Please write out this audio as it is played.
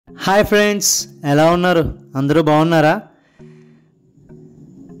Hi friends, ఎలా ఉన్నారు? అందరూ బాగున్నారా?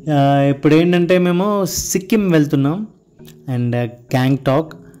 ఇప్పుడు ఏంటంటే మేము సిక్కిం వెళ్తున్నాం అండ్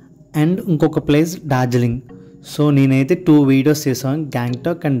గ్యాంగ్టాక్ అండ్ ఇంకొక ప్లేస్ డార్జిలింగ్. సో నేనైతే 2 వీడియోస్ చేసాను,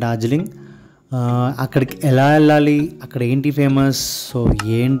 గ్యాంగ్టాక్ అండ్ డార్జిలింగ్. అక్కడికి ఎలా వెళ్ళాలి, అక్కడ ఏంటి ఫేమస్, సో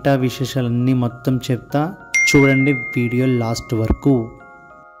ఏంటా విశేషాలన్నీ మొత్తం చెప్తా, చూడండి వీడియో లాస్ట్ వరకు.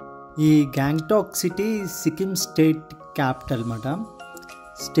 ఈ Gangtok city Sikkim state capital అన్నమాట.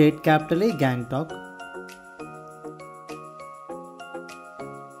 State capital Gangtok.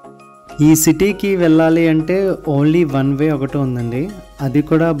 ఈ సిటీకి వెళ్ళాలి అంటే ఓన్లీ 1 వే ఒకటి ఉందండి, అది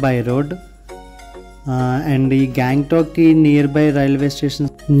కూడా బై రోడ్. అండ్ ఈ గ్యాంగ్టాక్కి near by railway station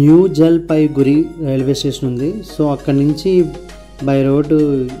new Jalpaiguri railway station ఉంది. సో అక్కడి నుంచి బై రోడ్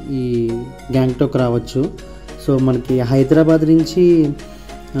ఈ గ్యాంగ్టాక్ రావచ్చు. సో మనకి హైదరాబాద్ నుంచి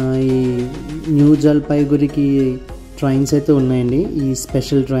ఈ న్యూ జల్పైగురికి ట్రైన్స్ అయితే ఉన్నాయండి, ఈ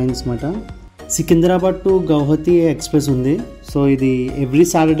స్పెషల్ ట్రైన్స్ అన్నమాట. సికింద్రాబాద్ టు గౌహతి ఎక్స్ప్రెస్ ఉంది. సో ఇది ఎవ్రీ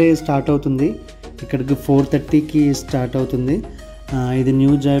సాటర్డే స్టార్ట్ అవుతుంది, ఇక్కడికి 4:30కి స్టార్ట్ అవుతుంది. ఇది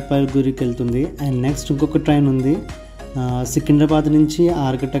న్యూ జల్పైగురికి వెళ్తుంది. అండ్ నెక్స్ట్ ఇంకొక ట్రైన్ ఉంది సికింద్రాబాద్ నుంచి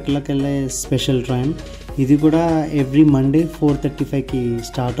ఆర్కటక్లకు వెళ్ళే స్పెషల్ ట్రైన్. ఇది కూడా ఎవ్రీ మండే 4:35కి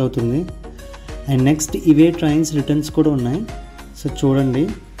స్టార్ట్ అవుతుంది. అండ్ నెక్స్ట్ ఇవే ట్రైన్స్ రిటర్న్స్ కూడా ఉన్నాయి, సో చూడండి.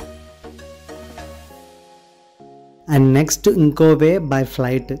 అండ్ నెక్స్ట్ ఇంకో వే బై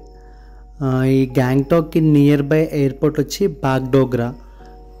ఫ్లైట్. ఈ గ్యాంగ్టాక్కి నియర్ బై ఎయిర్పోర్ట్ వచ్చి బాగ్డోగ్రా.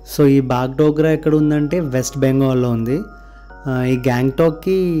 సో ఈ బాగ్డోగ్రా ఎక్కడ ఉందంటే వెస్ట్ బెంగాల్లో ఉంది. ఈ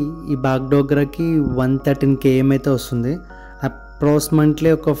గ్యాంగ్టాక్కి ఈ బాగ్డోగ్రాకి 113 km అయితే వస్తుంది.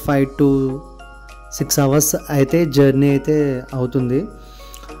 అప్రాక్సిమేట్లీ ఒక 5 to 6 hours అయితే జర్నీ అయితే అవుతుంది.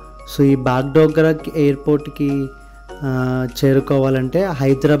 సో ఈ బాగ్డోగ్రాకి ఎయిర్పోర్ట్కి చేరుకోవాలంటే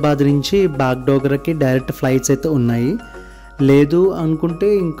హైదరాబాద్ నుంచి బాగ్డోగ్రాకి డైరెక్ట్ ఫ్లైట్స్ అయితే ఉన్నాయి. లేదు అనుకుంటే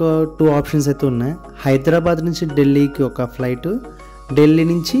ఇంకో 2 ఆప్షన్స్ అయితే ఉన్నాయి. హైదరాబాద్ నుంచి ఢిల్లీకి ఒక ఫ్లైట్, ఢిల్లీ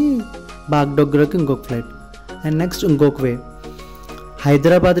నుంచి బాగ్డోగ్రాకి ఇంకొక ఫ్లైట్. అండ్ నెక్స్ట్ ఇంకొక వే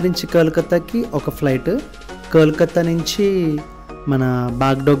హైదరాబాద్ నుంచి కోల్కతాకి ఒక ఫ్లైట్, కోల్కతా నుంచి మన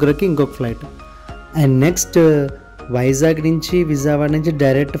బాగ్డోగ్రాకి ఇంకొక ఫ్లైట్. అండ్ నెక్స్ట్ వైజాగ్ నుంచి విజయవాడ నుంచి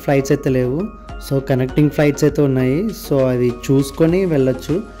డైరెక్ట్ ఫ్లైట్స్ అయితే లేవు, సో కనెక్టింగ్ ఫ్లైట్స్ అయితే ఉన్నాయి. సో అది చూసుకొని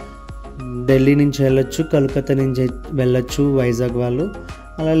వెళ్ళొచ్చు, ఢిల్లీ నుంచి వెళ్ళొచ్చు, కోల్కతా నుంచి వెళ్ళొచ్చు వైజాగ్ వాళ్ళు.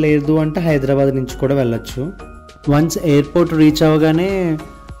 అలా లేదు అంటే హైదరాబాద్ నుంచి కూడా వెళ్ళొచ్చు. వన్స్ ఎయిర్పోర్ట్ రీచ్ అవ్వగానే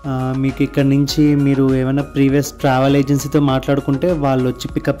మీకు ఇక్కడ నుంచి మీరు ఏమైనా ప్రీవియస్ ట్రావెల్ ఏజెన్సీతో మాట్లాడుకుంటే వాళ్ళు వచ్చి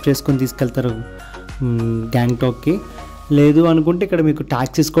పికప్ చేసుకొని తీసుకెళ్తారు గ్యాంగ్టాక్కి. లేదు అనుకుంటే ఇక్కడ మీకు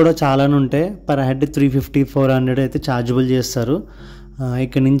ట్యాక్సీస్ కూడా చాలానే ఉంటాయి, పర్ హెడ్ 350-400 అయితే ఛార్జబుల్ చేస్తారు.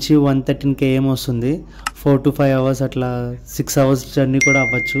 ఇక్కడ నుంచి 113 km వస్తుంది, 4 to 5 hours అట్లా 6 hours జర్నీ కూడా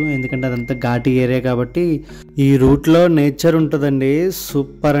అవ్వచ్చు, ఎందుకంటే అదంతా ఘాటీ ఏరియా కాబట్టి. ఈ రూట్లో నేచర్ ఉంటుందండి,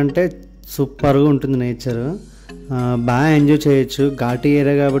 సూపర్ అంటే సూపర్గా ఉంటుంది నేచర్, బాగా ఎంజాయ్ చేయొచ్చు. ఘాటీ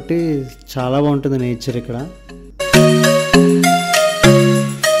ఏరియా కాబట్టి చాలా బాగుంటుంది నేచర్ ఇక్కడ.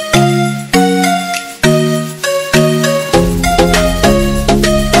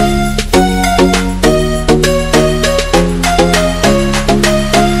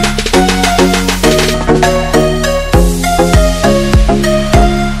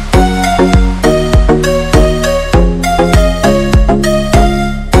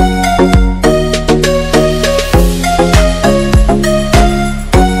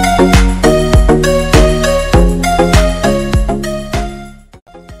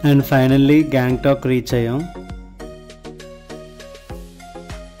 అండ్ ఫైనల్లీ గ్యాంగ్టాక్ రీచ్ అయ్యాం.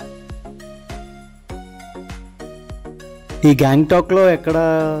 ఈ గ్యాంగ్టాక్లో ఎక్కడ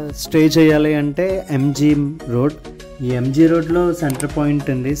స్టే చేయాలి అంటే ఎంజీ రోడ్. ఈ ఎంజీ రోడ్లో సెంటర్ పాయింట్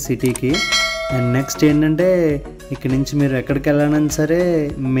ఉంది సిటీకి. అండ్ నెక్స్ట్ ఏంటంటే ఇక్కడ నుంచి మీరు ఎక్కడికి వెళ్ళాలన్నా సరే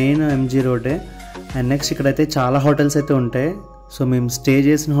మెయిన్ ఎంజీ రోడే. అండ్ నెక్స్ట్ ఇక్కడైతే చాలా హోటల్స్ అయితే ఉంటాయి. సో మేము స్టే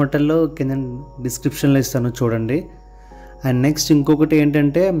చేసిన హోటల్లో కింద డిస్క్రిప్షన్లో ఇస్తాను, చూడండి. అండ్ నెక్స్ట్ ఇంకొకటి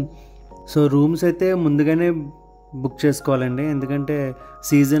ఏంటంటే, సో రూమ్స్ అయితే ముందుగానే బుక్ చేసుకోవాలండి, ఎందుకంటే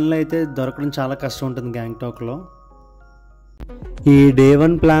సీజన్లో అయితే దొరకడం చాలా కష్టం ఉంటుంది గ్యాంగ్టాక్లో. ఈ డే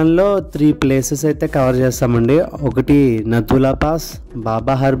 1 ప్లాన్లో 3 ప్లేసెస్ అయితే కవర్ చేస్తామండి. ఒకటి నథులాపాస్,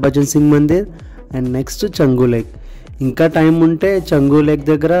 బాబాహర్భజన్ మందిర్, అండ్ నెక్స్ట్ చంగు లేక్. ఇంకా టైం ఉంటే చంగు లేక్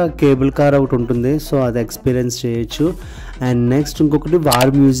దగ్గర కేబుల్ కార్ ఒకటి ఉంటుంది, సో అది ఎక్స్పీరియన్స్ చేయొచ్చు. అండ్ నెక్స్ట్ ఇంకొకటి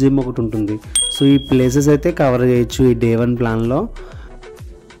వార్ మ్యూజియం ఒకటి ఉంటుంది. సో ఈ ప్లేసెస్ అయితే కవర్ చేయొచ్చు ఈ డే 1 ప్లాన్లో.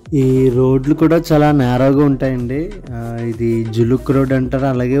 ఈ రోడ్లు కూడా చాలా నేరోగా ఉంటాయండి. ఇది జులుక్ రోడ్ అంటారు,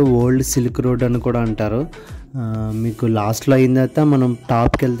 అలాగే ఓల్డ్ సిల్క్ రోడ్ అని కూడా అంటారు. మీకు లాస్ట్లో అయిన తర్వాత మనం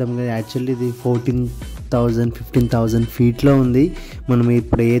టాప్కి వెళ్తాం కదా, యాక్చువల్లీ ఇది 14,000-15,000 ఫీట్లో ఉంది. మనం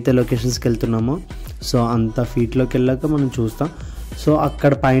ఇప్పుడు ఏదైతే లొకేషన్స్కి వెళ్తున్నామో సో అంత ఫీట్లోకి వెళ్ళాక మనం చూస్తాం. సో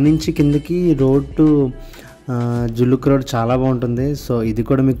అక్కడ పైనుంచి కిందకి రోడ్డు జులుక్ రోడ్ చాలా బాగుంటుంది. సో ఇది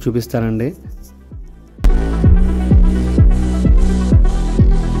కూడా మీకు చూపిస్తానండి.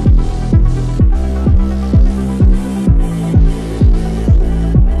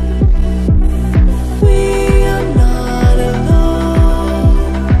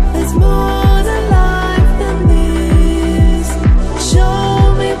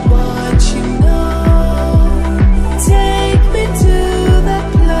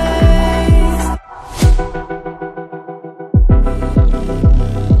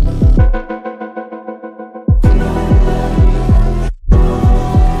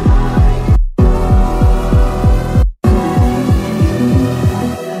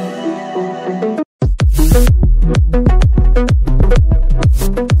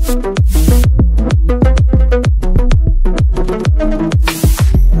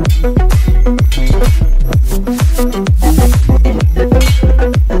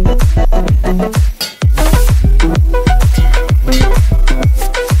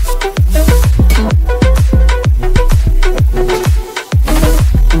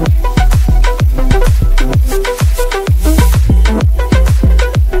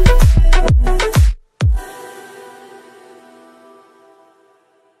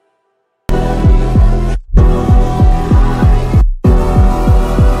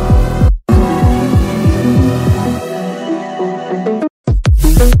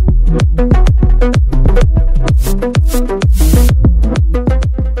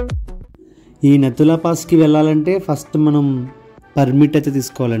 ఈ నథులాపాస్కి వెళ్ళాలంటే ఫస్ట్ మనం పర్మిట్ అయితే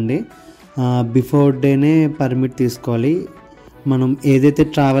తీసుకోవాలండి. బిఫోర్ డేనే పర్మిట్ తీసుకోవాలి. మనం ఏదైతే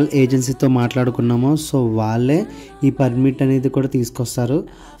ట్రావెల్ ఏజెన్సీతో మాట్లాడుకున్నామో సో వాళ్ళే ఈ పర్మిట్ అనేది కూడా తీసుకొస్తారు.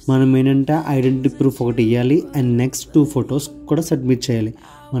 మనం ఏంటంటే ఐడెంటిటీ ప్రూఫ్ ఒకటి ఇవ్వాలి అండ్ నెక్స్ట్ 2 ఫొటోస్ కూడా సబ్మిట్ చేయాలి.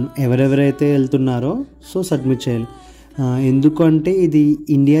 మనం ఎవరెవరైతే వెళ్తున్నారో సో సబ్మిట్ చేయాలి. ఎందుకంటే ఇది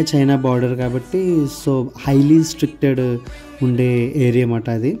ఇండియా చైనా బార్డర్ కాబట్టి సో హైలీ స్ట్రిక్టెడ్ ఉండే ఏరియా అన్నమాట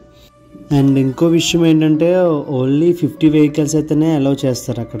అది. అండ్ ఇంకో విషయం ఏంటంటే ఓన్లీ 50 వెహికల్స్ అయితేనే అలౌ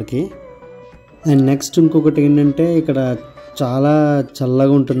చేస్తారు అక్కడికి. అండ్ నెక్స్ట్ ఇంకొకటి ఏంటంటే ఇక్కడ చాలా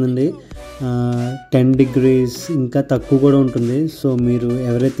చల్లగా ఉంటుందండి. 10 degrees ఇంకా తక్కువ కూడా ఉంటుంది. సో మీరు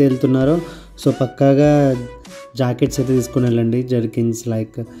ఎవరైతే వెళ్తున్నారో సో పక్కాగా జాకెట్స్ అయితే తీసుకుని వెళ్ళండి. Jerkins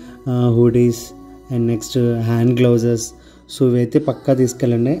like hoodies and next hand gloves so ఇవైతే పక్కా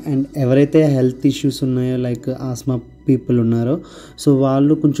తీసుకెళ్ళండి. అండ్ ఎవరైతే హెల్త్ ఇష్యూస్ ఉన్నాయో లైక్ ఆస్మా పీపుల్ ఉన్నారో సో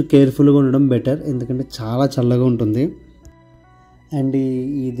వాళ్ళు కొంచెం కేర్ఫుల్గా ఉండడం బెటర్, ఎందుకంటే చాలా చల్లగా ఉంటుంది. అండ్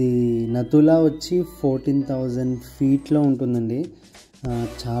ఇది నథులా వచ్చి 14,000 feetలో ఉంటుందండి.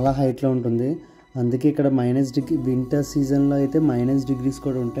 చాలా హైట్లో ఉంటుంది. అందుకే ఇక్కడ -degree వింటర్ సీజన్లో అయితే -degrees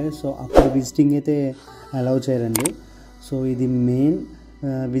కూడా ఉంటాయి. సో అప్పుడు విజిటింగ్ అయితే అలౌ చేయరండి. సో ఇది మెయిన్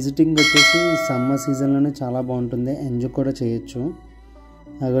విజిటింగ్ వచ్చేసి సమ్మర్ సీజన్లోనే చాలా బాగుంటుంది, ఎంజాయ్ కూడా చేయొచ్చు.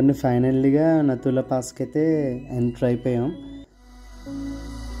 అగోండి ఫైనల్లీగా నథులాపాస్కి అయితే ఎంటర్ అయిపోయాం.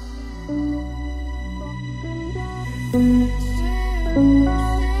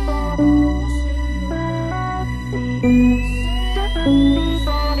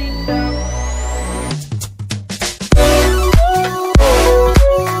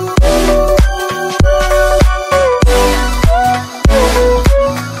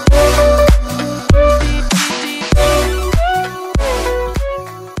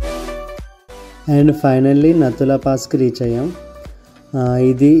 అండ్ ఫైనల్లీ నథులాపాస్కి రీచ్ అయ్యాం.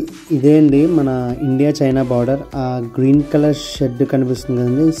 ఇదే అండి మన ఇండియా చైనా బార్డర్. ఆ గ్రీన్ కలర్ షెడ్ కనిపిస్తుంది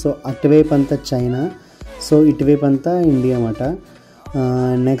కదండి. సో అటువైపు అంతా చైనా, సో ఇటువైపు అంతా ఇండియా అన్నమాట.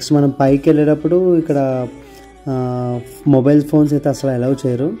 నెక్స్ట్ మనం పైకి వెళ్ళేటప్పుడు ఇక్కడ మొబైల్ ఫోన్స్ అయితే అసలు అలౌ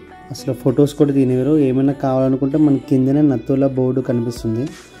చేయరు, అసలు ఫొటోస్ కూడా తీనివ్వరు. ఏమైనా కావాలనుకుంటే మన కిందనే నథులా బోర్డు కనిపిస్తుంది.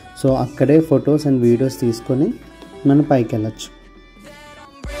 సో అక్కడే ఫొటోస్ అండ్ వీడియోస్ తీసుకొని మనం పైకి వెళ్ళచ్చు.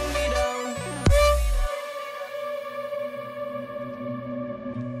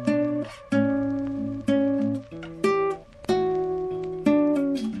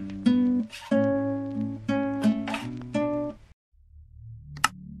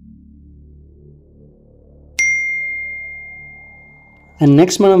 అండ్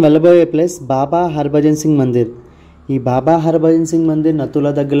నెక్స్ట్ మనం వెళ్ళబోయే ప్లేస్ బాబా హర్భజన్ సింగ్ మందిర్. ఈ బాబా హర్భజన్ సింగ్ మందిర్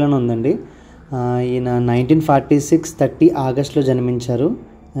నథులా దగ్గరలోనే ఉందండి. ఈయన 1946 30 ఆగస్టులో జన్మించారు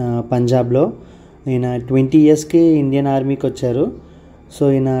పంజాబ్లో. ఈయన 20 yearsకి ఇండియన్ ఆర్మీకి వచ్చారు. సో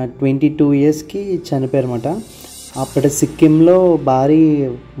ఈయన 22 yearsకి చనిపోయారు అన్నమాట. అప్పటి సిక్కింలో భారీ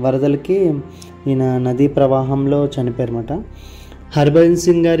వరదలకి ఈయన నదీ ప్రవాహంలో చనిపోయారు అన్నమాట. హర్భజన్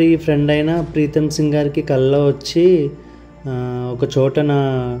సింగ్ గారి ఫ్రెండ్ అయిన ప్రీతం సింగ్ గారికి కల్లో వచ్చి ఒక చోట నా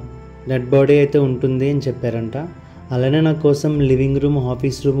డెడ్ బాడీ అయితే ఉంటుంది అని చెప్పారంట. అలానే నా కోసం లివింగ్ రూమ్,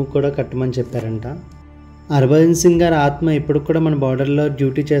 ఆఫీస్ రూమ్ కూడా కట్టమని చెప్పారంట. హర్భజన్ సింగ్ గారి ఆత్మ ఇప్పుడు కూడా మన బార్డర్లో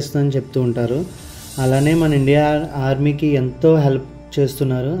డ్యూటీ చేస్తుందని చెప్తూ ఉంటారు. అలానే మన ఇండియా ఆర్మీకి ఎంతో హెల్ప్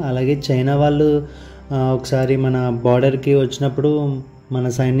చేస్తున్నారు. అలాగే చైనా వాళ్ళు ఒకసారి మన బార్డర్కి వచ్చినప్పుడు మన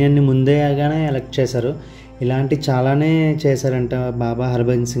సైన్యాన్ని ముందేగానే ఎలక్ట్ చేశారు. ఇలాంటి చాలానే చేశారంట బాబా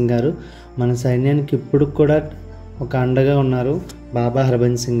హర్భజన్ సింగ్ గారు. మన సైన్యానికి ఇప్పుడు కూడా ఒక అండగా ఉన్నారు బాబా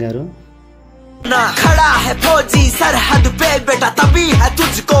హర్భజన్ సింగ్ గారు. खड़ा है फौजी सरहद पे बेटा तभी है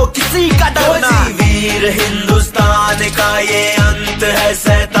तुझको किसी का डरना। वीर हिंदुस्तान का ये अंत है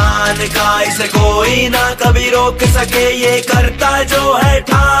शैतान का, इसे कोई ना कभी रोक सके ये करता जो है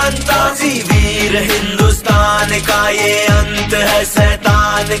ठानता। वीर हिंदुस्तान का ये अंत है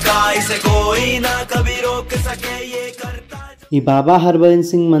शैतान का, इसे कोई ना कभी रोक सके ये करता। ఈ బాబా హర్భజన్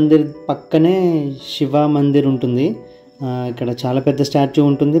సింగ్ మందిర్ పక్కనే శివ మందిర్ ఉంటుంది. ఇక్కడ చాలా పెద్ద స్టాచ్యూ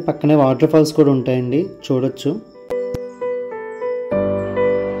ఉంటుంది. పక్కనే వాటర్ ఫాల్స్ కూడా ఉంటాయండి, చూడొచ్చు.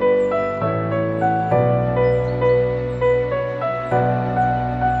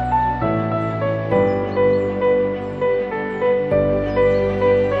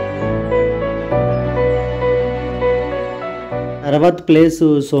 తర్వాత ప్లేస్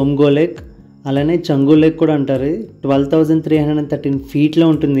సోమ్గో లేక్, అలానే చంగు లేక్ కూడా అంటారు. 12,313 ఫీట్లో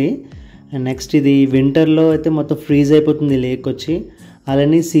ఉంటుంది. అండ్ నెక్స్ట్ ఇది వింటర్లో అయితే మొత్తం ఫ్రీజ్ అయిపోతుంది లేక్ వచ్చి.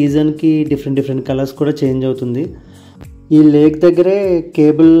 అలానే సీజన్కి డిఫరెంట్ కలర్స్ కూడా చేంజ్ అవుతుంది. ఈ లేక్ దగ్గరే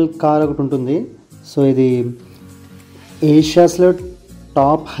కేబుల్ కార్ ఒకటి ఉంటుంది. సో ఇది ఏషియాస్లో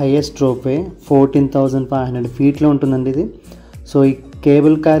టాప్ హైయెస్ట్ రోప్వే, 14,500 ఫీట్లో ఉంటుందండి ఇది. సో ఈ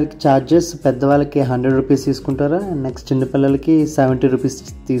కేబుల్ కార్కి ఛార్జెస్ పెద్దవాళ్ళకి 100 రూపీస్ తీసుకుంటారు. అండ్ నెక్స్ట్ చిన్నపిల్లలకి 70 రూపీస్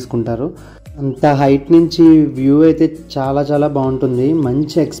తీసుకుంటారు. అంత హైట్ నుంచి వ్యూ అయితే చాలా బాగుంటుంది.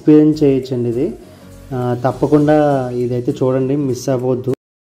 మంచి ఎక్స్పీరియన్స్ చేయొచ్చండి ఇది. తప్పకుండా ఇదైతే చూడండి, మిస్ అవ్వద్దు.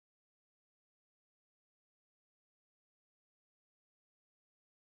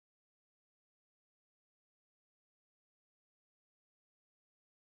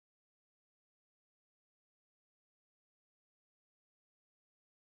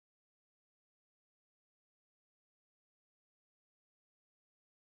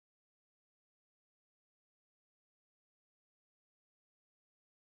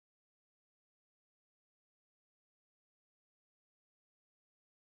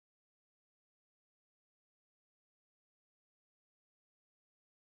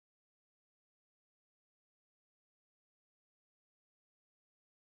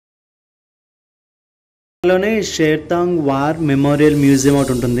 లోనే షేర్తాంగ్ వార్ మెమోరియల్ మ్యూజియం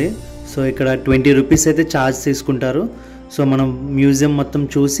ఒకటి ఉంటుంది. సో ఇక్కడ 20 రూపీస్ అయితే ఛార్జ్ తీసుకుంటారు. సో మనం మ్యూజియం మొత్తం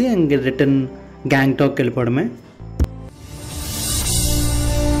చూసి రిటర్న్ గ్యాంగ్టాక్ వెళ్ళిపోవడమే.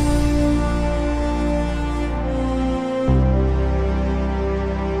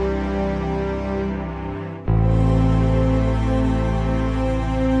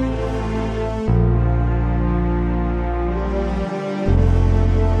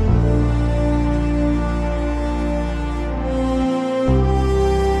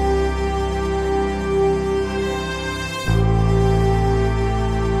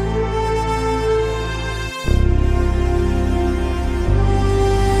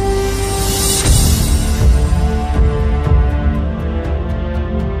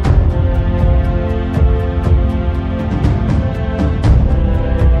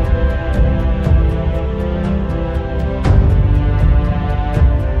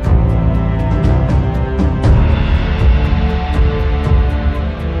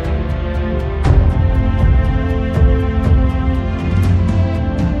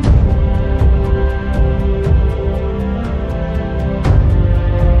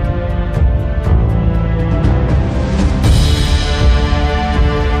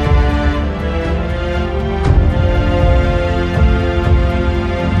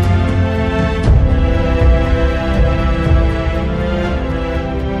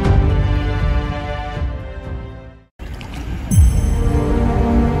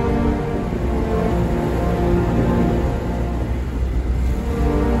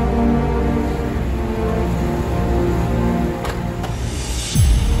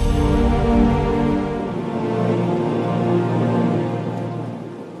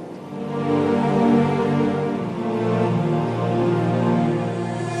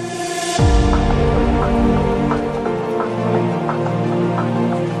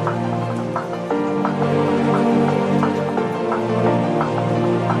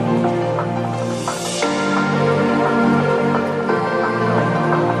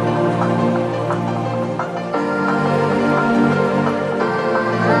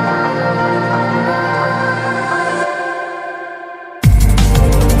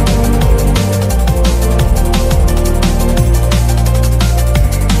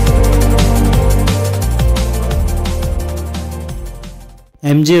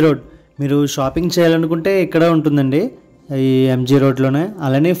 MG road. మీరు షాపింగ్ చేయాలనుకుంటే ఇక్కడ ఉంటుందండి, ఈ ఎంజీ రోడ్లోనే.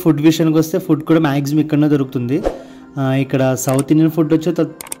 అలానే ఫుడ్ విషయానికి వస్తే ఫుడ్ కూడా మ్యాక్సిమం ఇక్కడనే దొరుకుతుంది. ఇక్కడ సౌత్ ఇండియన్ ఫుడ్ వచ్చి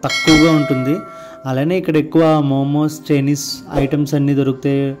తక్కువగా ఉంటుంది. అలానే ఇక్కడ ఎక్కువ మోమోస్, చైనీస్ ఐటమ్స్ అన్నీ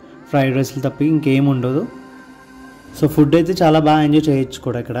దొరుకుతాయి, ఫ్రైడ్ రైస్లు తప్పి ఇంకేం ఉండదు. సో ఫుడ్ అయితే చాలా బాగా ఎంజాయ్ చేయొచ్చు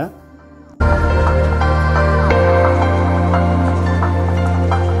కూడా ఇక్కడ.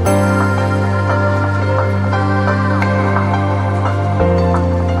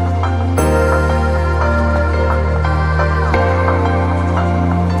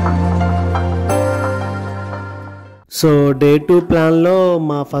 సో డే 2 ప్లాన్లో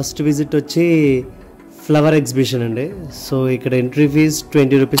మా ఫస్ట్ విజిట్ వచ్చి ఫ్లవర్ ఎగ్జిబిషన్ అండి. సో ఇక్కడ ఎంట్రీ ఫీజ్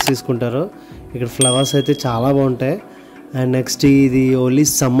 20 రూపీస్ తీసుకుంటారు. ఇక్కడ ఫ్లవర్స్ అయితే చాలా బాగుంటాయి. అండ్ నెక్స్ట్ ఇది ఓన్లీ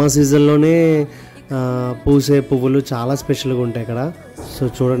సమ్మర్ సీజన్లోనే పూసే పువ్వులు చాలా స్పెషల్గా ఉంటాయి ఇక్కడ.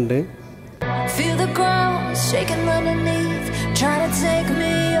 సో చూడండి.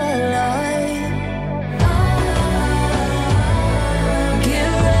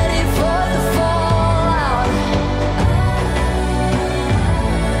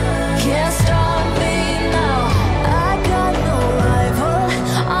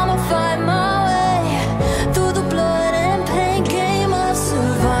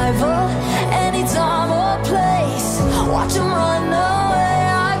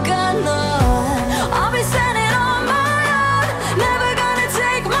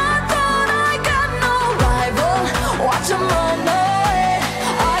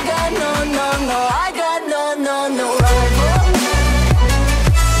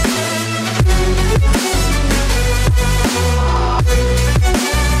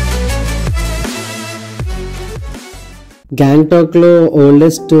 గ్యాంగ్టాక్లో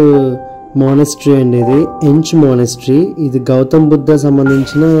ఓల్డెస్ట్ మోనస్ట్రీ అండి ఇది, ఎంచ్ మోనస్ట్రీ. ఇది గౌతమ్ బుద్ధ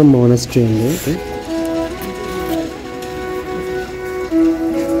సంబంధించిన మోనస్ట్రీ అండి.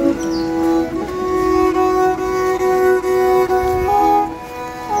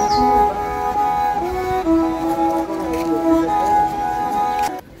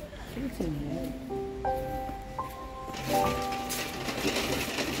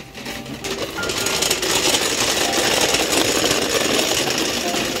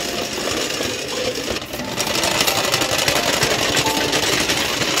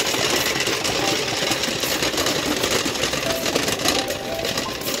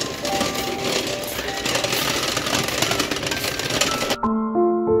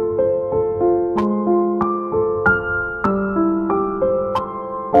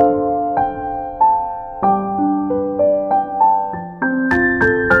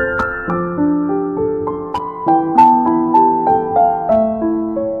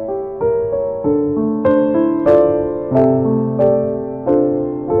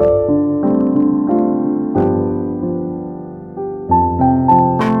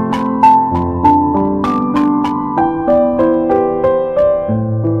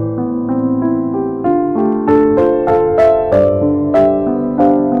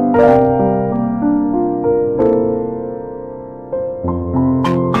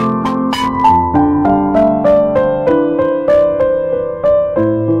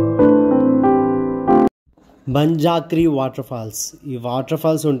 బంజాక్రీ వాటర్ ఫాల్స్. ఈ వాటర్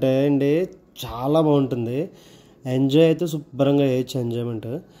ఫాల్స్ ఉంటాయండి, చాలా బాగుంటుంది. ఎంజాయ్ అయితే శుభ్రంగా చేయొచ్చు. ఎంజాయ్మెంట్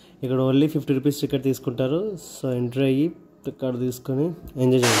ఇక్కడ ఓన్లీ 50 రూపీస్ టికెట్ తీసుకుంటారు. సో ఎంట్రీ అయ్యి టికెట్ తీసుకొని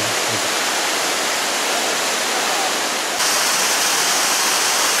ఎంజాయ్ చేయండి.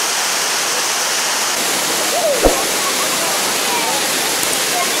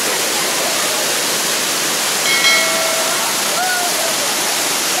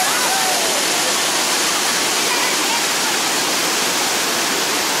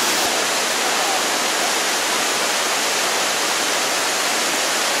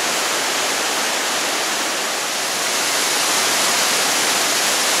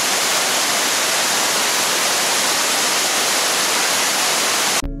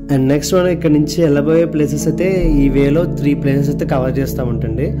 అండ్ నెక్స్ట్ మనం ఇక్కడ నుంచి వెళ్ళబోయే ప్లేసెస్ అయితే ఈ వేలో 3 ప్లేసెస్ అయితే కవర్ చేస్తూ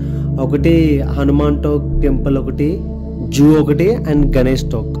ఉంటుంది. ఒకటి హనుమాన్ టోక్ టెంపుల్, ఒకటి జూ, ఒకటి అండ్ గణేష్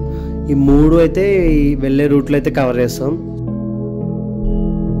టోక్. ఈ 3 అయితే వెళ్ళే రూట్లో అయితే కవర్ చేస్తాం.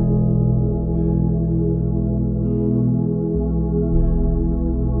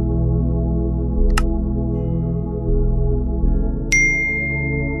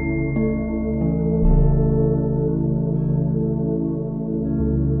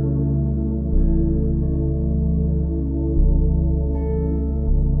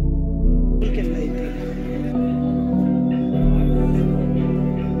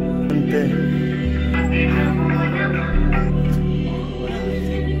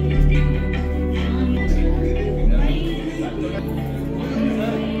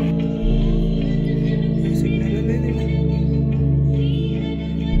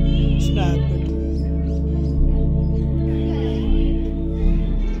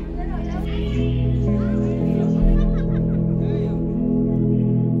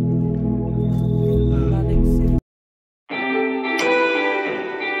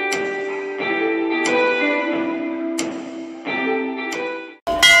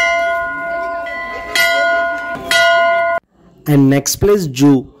 And next place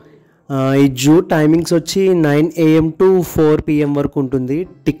zoo. ఈ జూ టైమింగ్స్ వచ్చి 9 AM to 4 PM వరకు ఉంటుంది.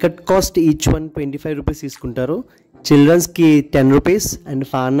 Ticket cost each one 25 rupees తీసుకుంటారు. చిల్డ్రన్స్కి 10 రూపీస్ అండ్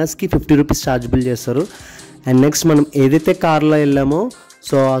ఫారినర్స్కి 50 రూపీస్ ఛార్జబుల్ చేస్తారు. అండ్ నెక్స్ట్ మనం ఏదైతే కార్లో వెళ్ళామో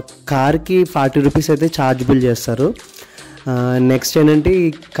సో ఆ కార్కి 40 రూపీస్ అయితే ఛార్జబుల్ చేస్తారు. నెక్స్ట్ ఏంటంటే ఈ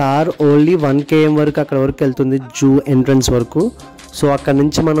కార్ ఓన్లీ 1 km వరకు అక్కడ వరకు వెళ్తుంది, జూ ఎంట్రన్స్ వరకు. సో అక్కడ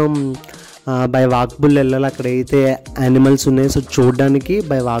నుంచి మనం బై వాక్బుల్ వెళ్ళాలి. అక్కడ అయితే యానిమల్స్ ఉన్నాయి సో చూడడానికి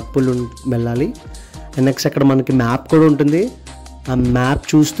బై వాక్బుల్ వెళ్ళాలి. అండ్ నెక్స్ట్ అక్కడ మనకి మ్యాప్ కూడా ఉంటుంది, ఆ మ్యాప్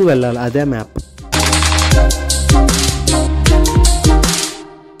చూస్తూ వెళ్ళాలి, అదే map.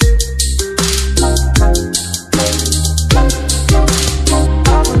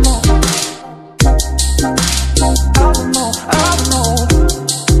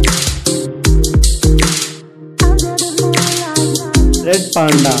 Red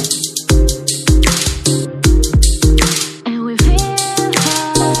panda.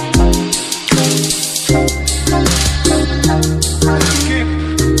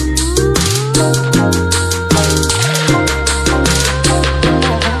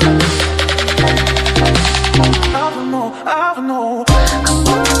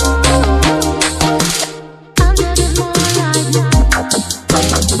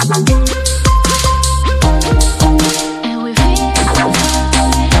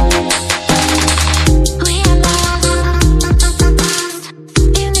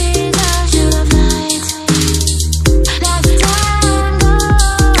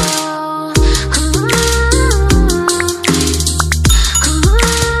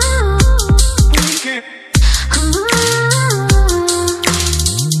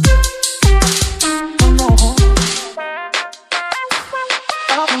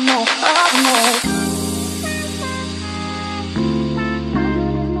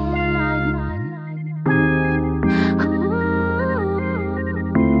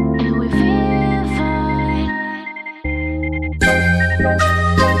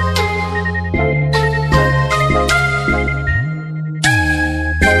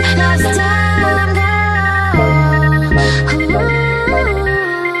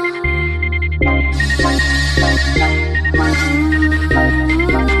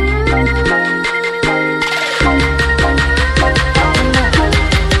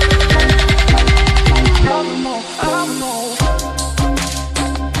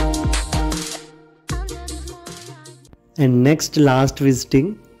 And next last visiting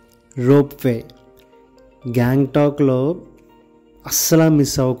rope way. గ్యాంగ్టాక్లో అస్సలు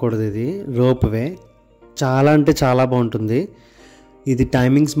మిస్ అవ్వకూడదు ఇది రోప్ వే. చాలా అంటే చాలా బాగుంటుంది. ఇది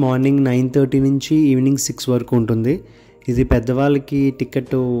టైమింగ్స్ మార్నింగ్ 9:30 నుంచి ఈవినింగ్ 6 వరకు ఉంటుంది. ఇది పెద్దవాళ్ళకి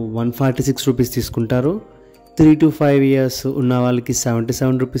టికెట్ 146 రూపీస్ తీసుకుంటారు. 3 to 5 years ఉన్న వాళ్ళకి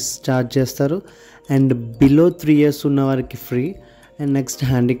 77 రూపీస్ ఛార్జ్ చేస్తారు. అండ్ బిలో 3 years ఉన్న వారికి free. And next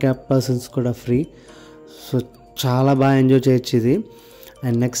handicap persons కూడా ఫ్రీ. సో చాలా బాగా ఎంజాయ్ చేయొచ్చు ఇది.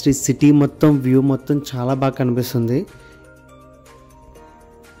 అండ్ నెక్స్ట్ ఈ సిటీ మొత్తం వ్యూ మొత్తం చాలా బాగా కనిపిస్తుంది.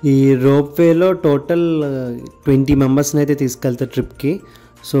 ఈ రోప్ వేలో టోటల్ 20 మెంబర్స్ని అయితే తీసుకెళ్తారు ట్రిప్కి.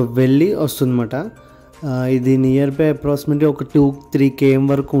 సో వెళ్ళి వస్తుందన్నమాట. ఇది నియర్ బై అప్రాక్సిమేట్లీ ఒక 2-3 km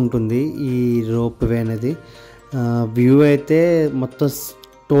వరకు ఉంటుంది ఈ రోప్ వే అనేది. వ్యూ అయితే మొత్తం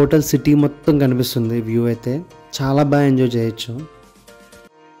టోటల్ సిటీ మొత్తం కనిపిస్తుంది. వ్యూ అయితే చాలా బాగా ఎంజాయ్ చేయొచ్చు.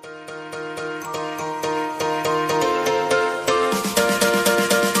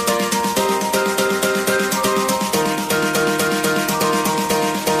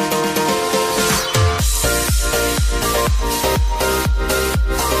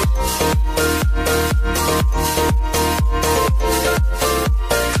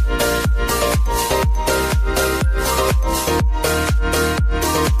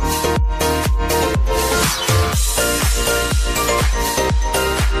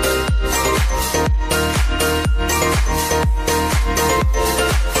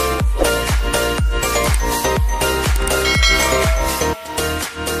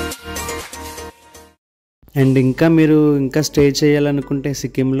 అండ్ ఇంకా మీరు ఇంకా స్టే చేయాలనుకుంటే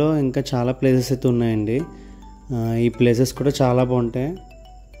సిక్కింలో ఇంకా చాలా ప్లేసెస్ అయితే ఉన్నాయండి. ఈ ప్లేసెస్ కూడా చాలా బాగుంటాయి.